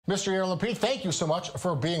Mr. Yair Lapid, thank you so much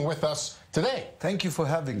for being with us today. Thank you for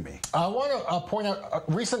having me. I want to point out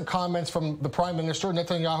recent comments from the Prime Minister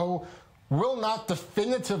Netanyahu will not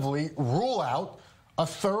definitively rule out a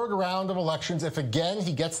third round of elections if, again,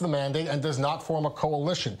 he gets the mandate and does not form a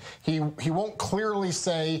coalition. He won't clearly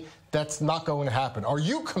say that's not going to happen. Are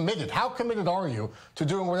you committed? How committed are you to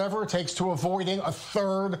doing whatever it takes to avoiding a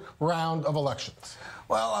third round of elections?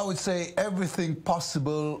 Well, I would say everything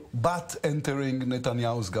possible but entering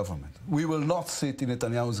Netanyahu's government. We will not sit in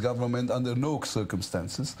Netanyahu's government under no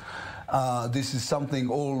circumstances. This is something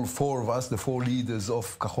all four of us, the four leaders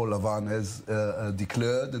of Kahol Lavan, has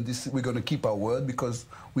declared, and this, we're going to keep our word because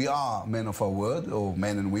we are men of our word, or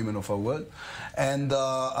men and women of our word. And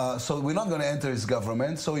so we're not going to enter his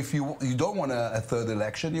government. So if you don't want a third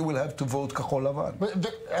election, you will have to vote Kahol Lavan.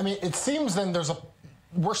 But, I mean, it seems then there's a...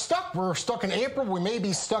 We're stuck in April. We may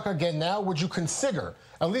be stuck again now. Would you consider,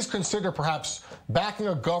 at least consider perhaps backing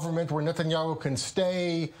a government where Netanyahu can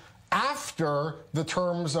stay after the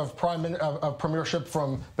terms of premiership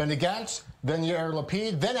from Benny Gantz, then Yair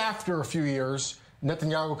Lapid, then after a few years,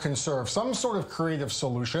 Netanyahu can serve? Some sort of creative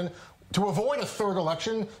solution to avoid a third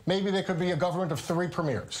election. Maybe there could be a government of 3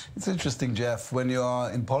 premiers. It's interesting, Jeff, when you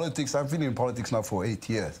are in politics. I've been in politics now for 8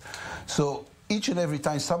 years. So each and every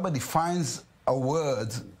time somebody finds a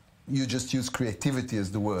word, you just use creativity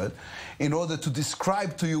as the word, in order to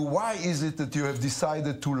describe to you why is it that you have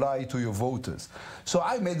decided to lie to your voters. So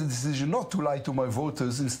I made the decision not to lie to my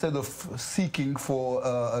voters instead of seeking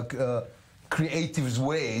for creative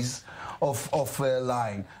ways of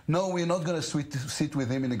lying. No, we're not going to sit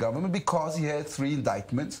with him in the government because he had 3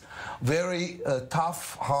 indictments, very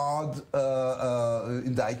tough, hard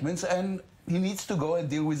indictments, and he needs to go and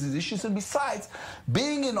deal with these issues. And besides,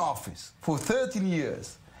 being in office for 13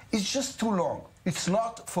 years is just too long. It's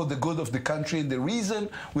not for the good of the country, and the reason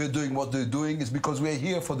we're doing what we're doing is because we're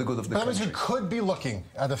here for the good of the country. That means we could be looking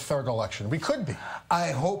at a third election. We could be. I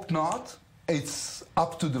hope not. It's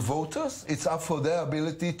up to the voters. It's up for their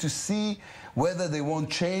ability to see whether they want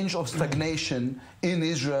change or stagnation in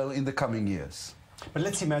Israel in the coming years. But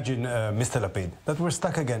let's imagine, Mr. Lapid, that we're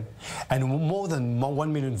stuck again, and more than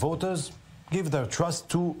 1 million voters give their trust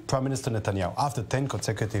to Prime Minister Netanyahu after 10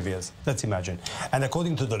 consecutive years. Let's imagine. And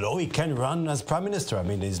according to the law, he can run as Prime Minister. I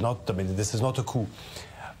mean, this is not a coup.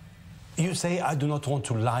 You say, I do not want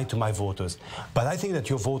to lie to my voters. But I think that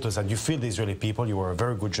your voters, and you feel the Israeli people, you are a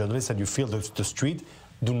very good journalist, and you feel the street,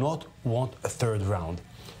 do not want a third round.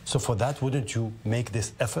 So for that, wouldn't you make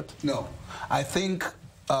this effort? No. I think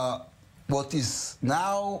what is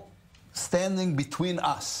now standing between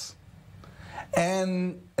us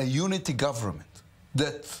and a unity government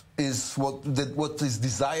that is what is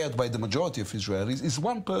desired by the majority of Israelis is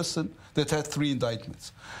one person that had 3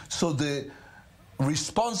 indictments. So the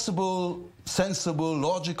responsible, sensible,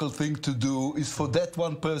 logical thing to do is for that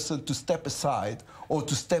one person to step aside or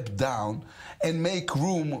to step down and make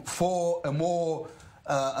room for a more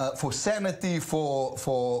for sanity, for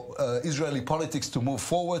Israeli politics to move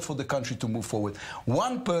forward, for the country to move forward.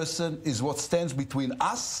 One person is what stands between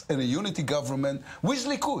us and a unity government with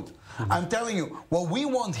Likud. Mm-hmm. I'm telling you, what we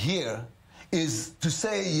want here is to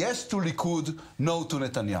say yes to Likud, no to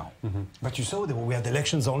Netanyahu. Mm-hmm. But you saw that we had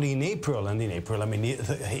elections only in April, and in April, I mean,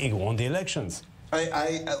 he won the elections.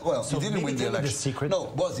 Well, so he didn't win the election.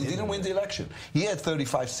 No, he didn't win the election. He had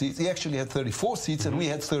 35 seats. He actually had 34 seats, and we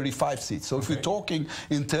had 35 seats. So if we're talking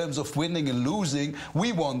in terms of winning and losing,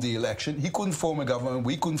 we won the election. He couldn't form a government.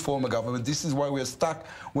 We couldn't form a government. This is why we're stuck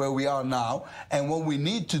where we are now. And what we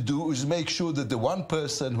need to do is make sure that the one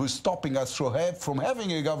person who's stopping us from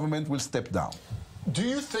having a government will step down. Do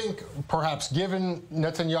you think, perhaps, given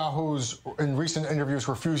Netanyahu's, in recent interviews,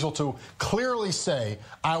 refusal to clearly say,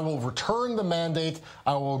 I will return the mandate,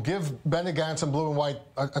 I will give Benny Gantz and Blue and White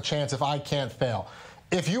a chance if I can't fail,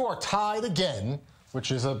 if you are tied again,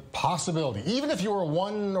 which is a possibility, even if you were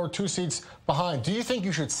 1 or 2 seats behind, do you think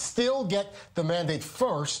you should still get the mandate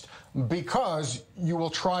first because you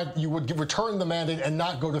would return the mandate and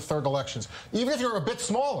not go to third elections? Even if you're a bit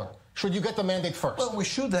smaller, should you get the mandate first? Well, we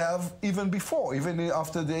should have even before, even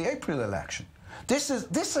after the April election.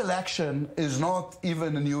 This election is not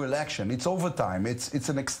even a new election. It's overtime. It's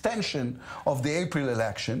an extension of the April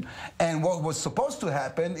election. And what was supposed to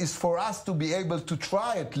happen is for us to be able to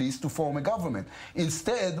try at least to form a government.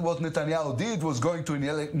 Instead, what Netanyahu did was going to a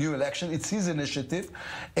new election. It's his initiative.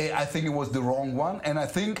 I think it was the wrong one. And I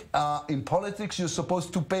think in politics, you're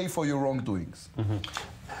supposed to pay for your wrongdoings. Mm-hmm.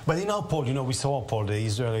 But in our poll, you know, we saw our poll, the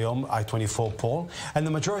Israel Hayom I-24 poll, and the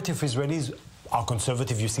majority of Israelis are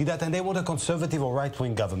conservative, you see that, and they want a conservative or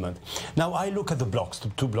right-wing government. Now, I look at the blocks, the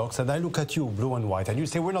two blocks, and I look at you, blue and white, and you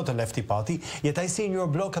say we're not a lefty party, yet I see in your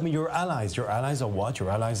bloc, I mean, your allies. Your allies are what? Your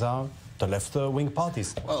allies are the left-wing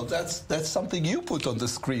parties. Well, that's something you put on the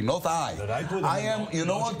screen, not I. But I put you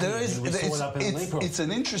know what, it's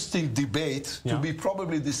an interesting debate to be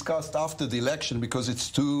probably discussed after the election because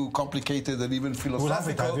it's too complicated and even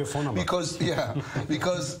philosophical. I have your phone number.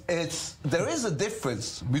 Because there is a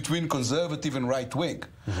difference between conservative and right-wing.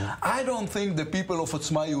 I don't think the people of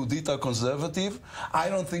Otzma Yehudit are conservative. I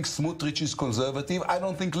don't think Smotrich is conservative. I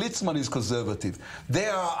don't think Litzman is conservative. They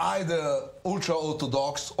are either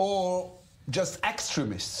ultra-Orthodox or just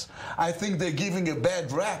extremists. I think they're giving a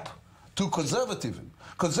bad rap to conservatism.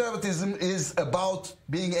 Conservatism is about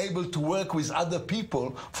being able to work with other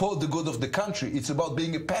people for the good of the country. It's about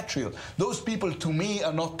being a patriot. Those people, to me,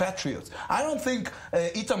 are not patriots. I don't think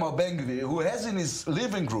Itamar Ben-Gvir, who has in his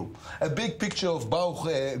living room a big picture of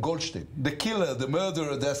Baruch Goldstein, the killer, the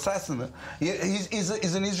murderer, the assassin,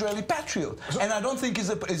 is an Israeli patriot. And I don't think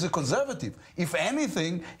he's a conservative. If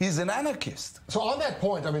anything, he's an anarchist. So on that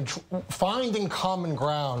point, I mean, finding common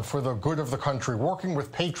ground for the good of the country, working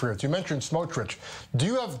with patriots, you mentioned Smotrich.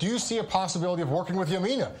 Do you see a possibility of working with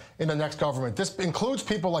Yamina in the next government? This includes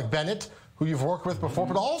people like Bennett, who you've worked with before,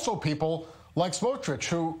 but also people like Smotrich,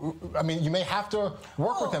 who, I mean, you may have to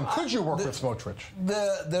work with them. Could you work with Smotrich?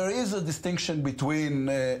 There is a distinction between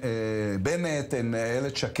Bennett and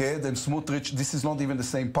Elet Shaked and Smotrich. This is not even the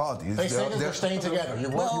same party. They say that they're staying together. You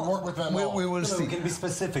work with them all. We will see. We can be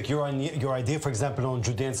specific. Your idea, for example, on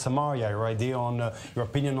Judea and Samaria, your idea on, your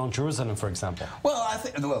opinion on Jerusalem, for example. Well, I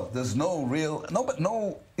think, there's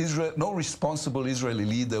no responsible Israeli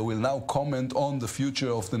leader will now comment on the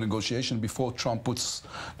future of the negotiation before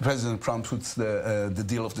President Trump puts the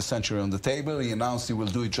deal of the century on the table. He announced he will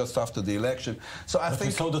do it just after the election. So I think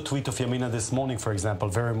we saw the tweet of Yamina this morning, for example,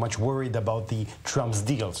 very much worried about the Trump's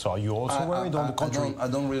deal. So are you also worried? On the contrary, I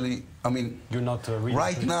don't really. I mean, you're not really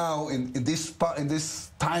right now in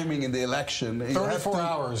this timing in the election. 34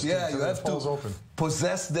 hours. Yeah, you have to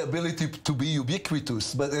possess the ability to be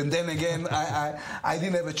ubiquitous. And then again, I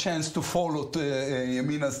didn't have a chance to follow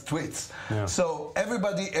Yamina's tweets. Yeah. So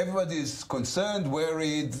everybody is concerned,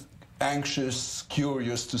 worried, anxious,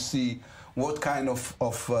 curious to see what kind of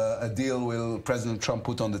a deal will President Trump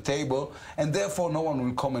put on the table, and therefore no one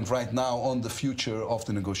will comment right now on the future of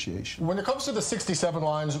the negotiation. When it comes to the 67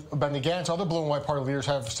 lines, Benny Gantz, other blue and white party leaders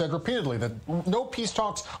have said repeatedly that no peace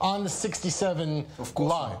talks on the 67 lines.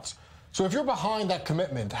 Not. So if you're behind that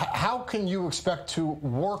commitment, how can you expect to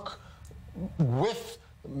work with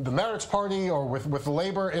the Meretz party or with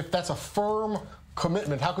Labor if that's a firm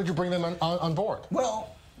commitment? How could you bring them on board?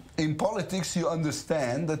 Well, in politics, you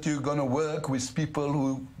understand that you're going to work with people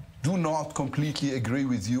who do not completely agree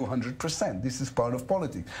with you 100%. This is part of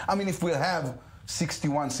politics. I mean, if we'll have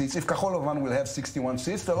 61 seats, if Kahol Lavan will have 61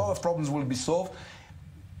 seats, a lot of problems will be solved.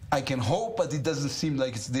 I can hope, but it doesn't seem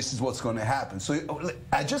like this is what's going to happen. So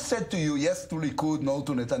I just said to you, yes to Likud, no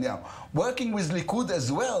to Netanyahu. Working with Likud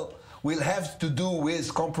as well will have to do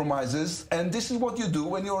with compromises, and this is what you do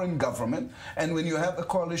when you're in government and when you have a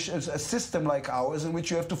coalition, a system like ours in which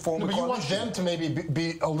you have to form a coalition. But you want them to maybe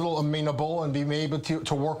be a little amenable and be able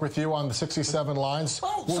to work with you on the 67 lines?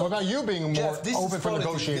 Well, what about you being more open for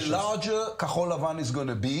negotiations? The larger Kahol Lavan is going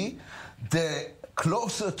to be, the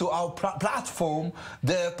closer to our platform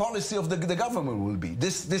the policy of the government will be.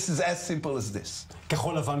 This is as simple as this.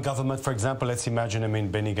 Kahol Lavan government, for example, let's imagine, I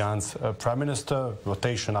mean, Benny Gantz, Prime Minister,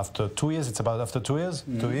 rotation after 2 years, it's about after 2 years?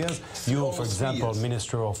 2 years? You, for example,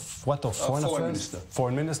 Minister of what? Of Foreign Affairs? Minister.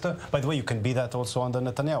 Foreign Minister? By the way, you can be that also under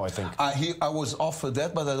Netanyahu, I think. I was offered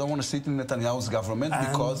that, but I don't want to sit in Netanyahu's government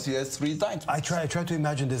because he has 3 times. I try to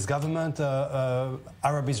imagine this government,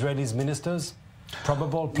 Arab-Israelis ministers.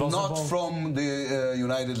 Probable, plausible? Not from the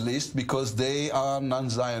United List, because they are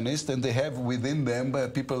non-Zionist and they have within them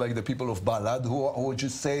people like the people of Balad who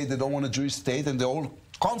just say they don't want a Jewish state, and the whole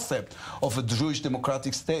concept of a Jewish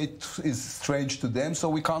democratic state is strange to them, so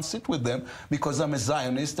we can't sit with them because I'm a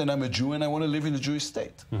Zionist and I'm a Jew and I want to live in a Jewish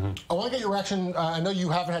state. Mm-hmm. I want to get your reaction. I know you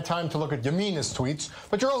haven't had time to look at Yamina's tweets,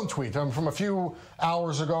 but your own tweet from a few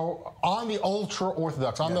hours ago on the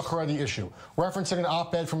ultra-Orthodox, on the Haredi issue, referencing an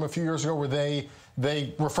op-ed from a few years ago where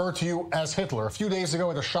they referred to you as Hitler. A few days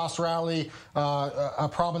ago at a Shas rally, a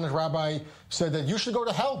prominent rabbi said that you should go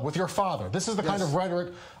to hell with your father. This is the kind of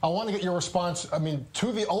rhetoric. I want to get your response, I mean,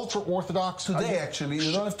 to the ultra-Orthodox. Today, actually,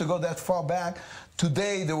 you don't have to go that far back.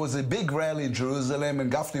 Today, there was a big rally in Jerusalem,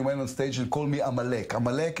 and Gafni went on stage and called me Amalek.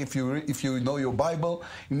 Amalek, if you know your Bible,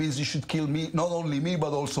 it means you should kill me, not only me,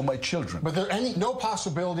 but also my children. But there no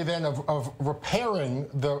possibility then of repairing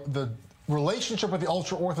the relationship with the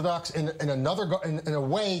ultra-Orthodox in a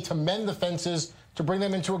way to mend the fences to bring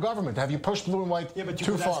them into a government? Have you pushed blue and white too far? Yeah, but you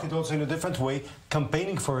could ask it also in a different way.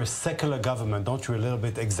 Campaigning for a secular government, don't you a little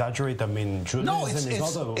bit exaggerate? I mean, Judaism is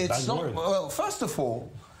not a bad word. Well, first of all,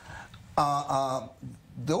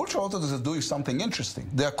 the ultra-Orthodox are doing something interesting.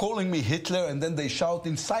 They're calling me Hitler, and then they shout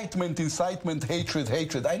incitement, incitement, hatred,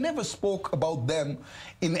 hatred. I never spoke about them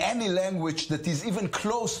in any language that is even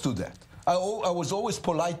close to that. I was always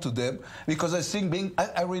polite to them because I think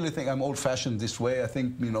I really think I'm old-fashioned this way. I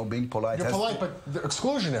think, you know, being polite. You're polite, but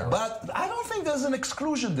exclusionary. But I don't think there's an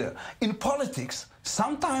exclusion there. In politics,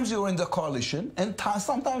 sometimes you're in the coalition, and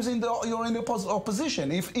sometimes you're in the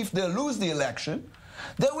opposition. If they lose the election,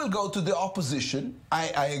 they will go to the opposition.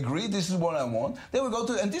 I agree. This is what I want. They will go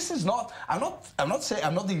to, and this is not. I'm not saying.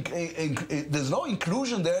 There's no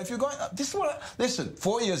inclusion there. If you're going, this is what. Listen.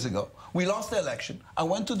 4 years ago, we lost the election. I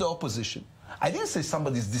went to the opposition. I didn't say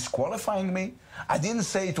somebody's disqualifying me. I didn't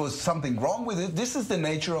say it was something wrong with it. This is the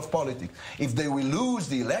nature of politics. If they will lose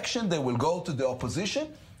the election, they will go to the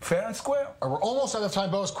opposition. Fair and square. We're almost out of time,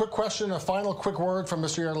 Boaz. Quick question, a final quick word from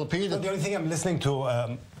Mr. Yair Lapid. So the only thing I'm listening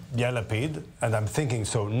to. Yair Lapid, and I'm thinking,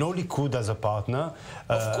 so no Likud as a partner.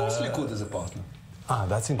 Of course Likud is a partner. Ah,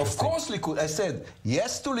 that's interesting. Of course Likud. I said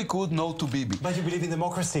yes to Likud, no to Bibi. But you believe in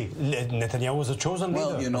democracy. Netanyahu was a chosen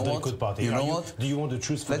leader you know of the what? Likud party. You know what? Do you want to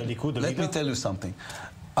choose for the Likud the Let leader? me tell you something.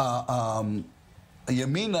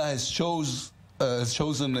 Yamina has chosen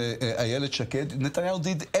Ayelet Shaked. Netanyahu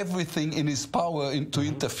did everything in his power to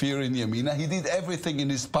interfere in Yamina. He did everything in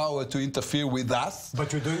his power to interfere with us.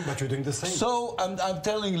 But you're doing the same. So I'm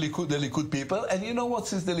telling the Likud people, and you know what?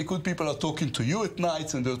 Since the Likud people are talking to you at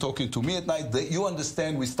night and they're talking to me at night, you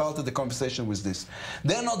understand. We started the conversation with this.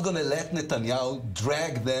 They're not going to let Netanyahu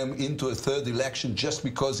drag them into a third election just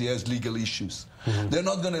because he has legal issues. They're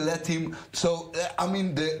not going to let him. So I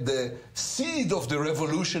mean, the seed of the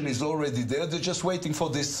revolution is already there. They're just waiting for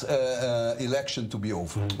this election to be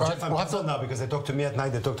over. Jeff, I'm puzzled now because they talk to me at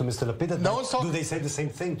night, they talk to Mr. Lapid at night. Do they say the same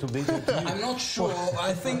thing to you? I'm not sure.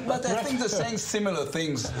 I think they're saying similar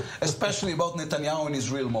things, especially about Netanyahu and his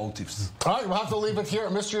real motives. All right, we'll have to leave it here.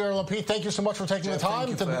 Mr. Yair Lapid, thank you so much for taking the time.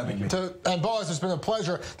 Thank you for having me. And Boaz, it's been a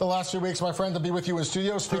pleasure the last few weeks, my friend, to be with you in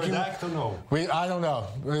studio. Third act or no? I don't know.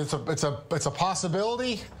 It's a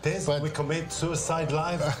possibility. But we commit suicide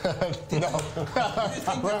live? No.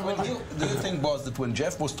 Do you think, Boaz, that when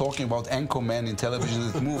Jeff was talking about anchorman in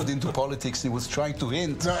television that moved into politics, he was trying to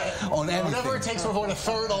hint on anything? Whatever it takes to avoid a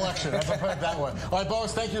third election. Let's put it that way. All right,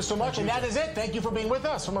 Boaz, thank you so much. And that is it. Thank you for being with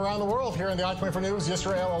us from around the world here in the I-24 News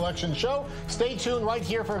Yisrael Election Show. Stay tuned right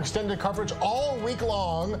here for extended coverage all week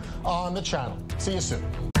long on the channel. See you soon.